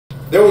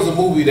There was a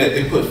movie that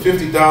they put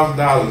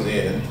 $50,000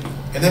 in,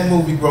 and that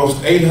movie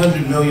grossed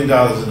 $800 million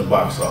in the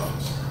box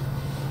office.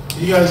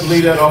 Can you guys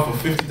believe that off of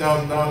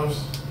 $50,000?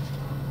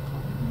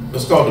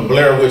 It's called the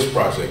Blair Witch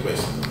Project,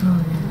 basically.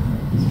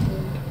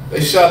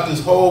 They shot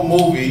this whole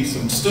movie,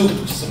 some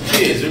students, some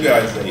kids, your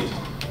guys' age.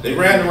 They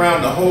ran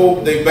around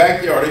their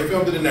backyard. They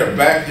filmed it in their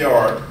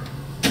backyard.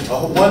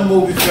 One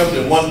movie filmed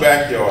in one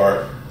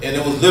backyard, and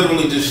it was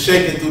literally just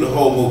shaking through the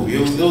whole movie.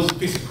 It was a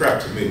piece of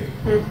crap to me.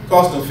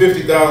 Cost them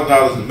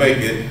 $50,000 to make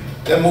it.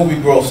 That movie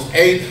grossed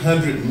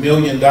 $800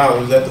 million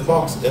at the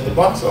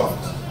box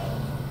office.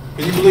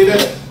 Can you believe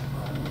that?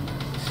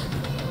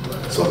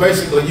 So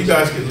basically, you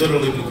guys can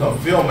literally become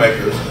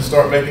filmmakers and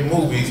start making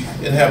movies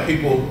and have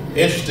people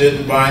interested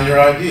in buying your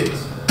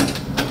ideas.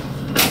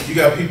 You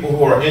got people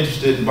who are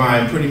interested in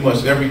buying pretty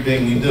much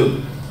everything we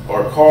do.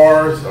 Our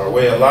cars, our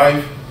way of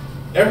life,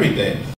 everything.